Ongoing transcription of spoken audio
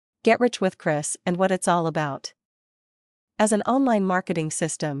Get Rich with Chris and what it's all about. As an online marketing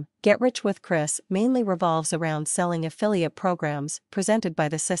system, Get Rich with Chris mainly revolves around selling affiliate programs presented by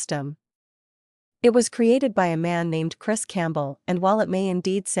the system. It was created by a man named Chris Campbell, and while it may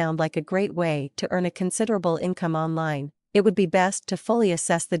indeed sound like a great way to earn a considerable income online, it would be best to fully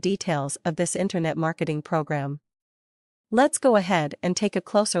assess the details of this internet marketing program. Let's go ahead and take a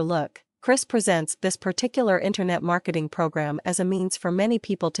closer look. Chris presents this particular internet marketing program as a means for many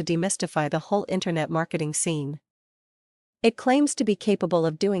people to demystify the whole internet marketing scene. It claims to be capable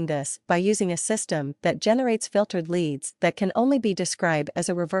of doing this by using a system that generates filtered leads that can only be described as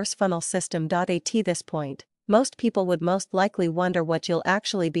a reverse funnel system. At this point, most people would most likely wonder what you'll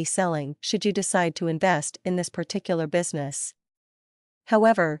actually be selling should you decide to invest in this particular business.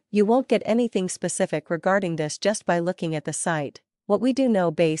 However, you won't get anything specific regarding this just by looking at the site. What we do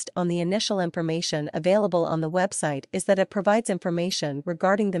know based on the initial information available on the website is that it provides information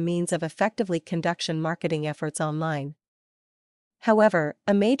regarding the means of effectively conducting marketing efforts online. However,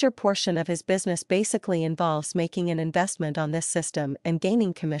 a major portion of his business basically involves making an investment on this system and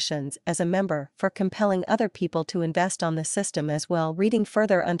gaining commissions as a member for compelling other people to invest on the system as well. Reading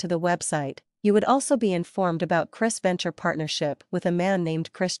further onto the website, you would also be informed about Chris' venture partnership with a man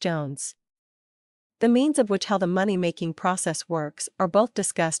named Chris Jones. The means of which how the money-making process works are both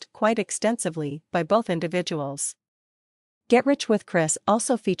discussed quite extensively by both individuals. Get Rich with Chris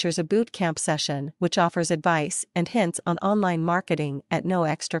also features a boot camp session which offers advice and hints on online marketing at no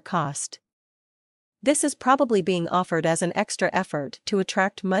extra cost. This is probably being offered as an extra effort to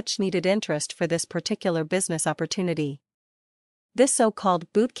attract much-needed interest for this particular business opportunity. This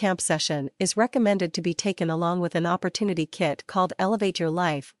so-called boot camp session is recommended to be taken along with an opportunity kit called Elevate Your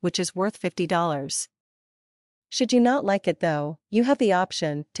Life, which is worth $50. Should you not like it though, you have the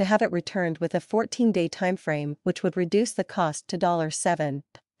option to have it returned with a 14-day timeframe, which would reduce the cost to $7.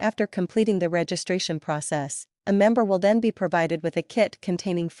 After completing the registration process, a member will then be provided with a kit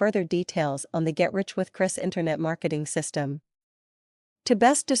containing further details on the Get Rich with Chris internet marketing system. To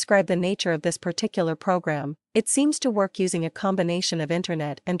best describe the nature of this particular program, it seems to work using a combination of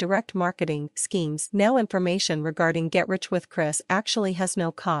internet and direct marketing schemes. Now, information regarding Get Rich with Chris actually has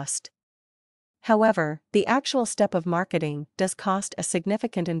no cost. However, the actual step of marketing does cost a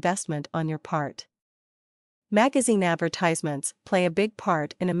significant investment on your part. Magazine advertisements play a big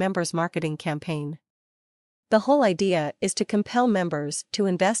part in a member's marketing campaign. The whole idea is to compel members to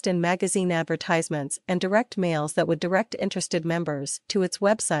invest in magazine advertisements and direct mails that would direct interested members to its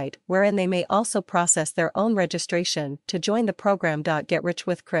website, wherein they may also process their own registration to join the program. Get Rich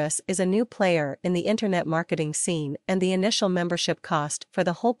with Chris is a new player in the internet marketing scene, and the initial membership cost for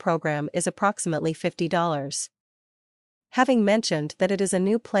the whole program is approximately $50. Having mentioned that it is a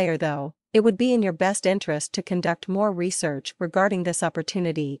new player though, it would be in your best interest to conduct more research regarding this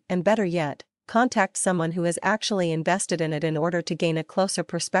opportunity, and better yet, contact someone who has actually invested in it in order to gain a closer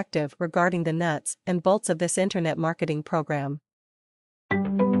perspective regarding the nuts and bolts of this internet marketing program.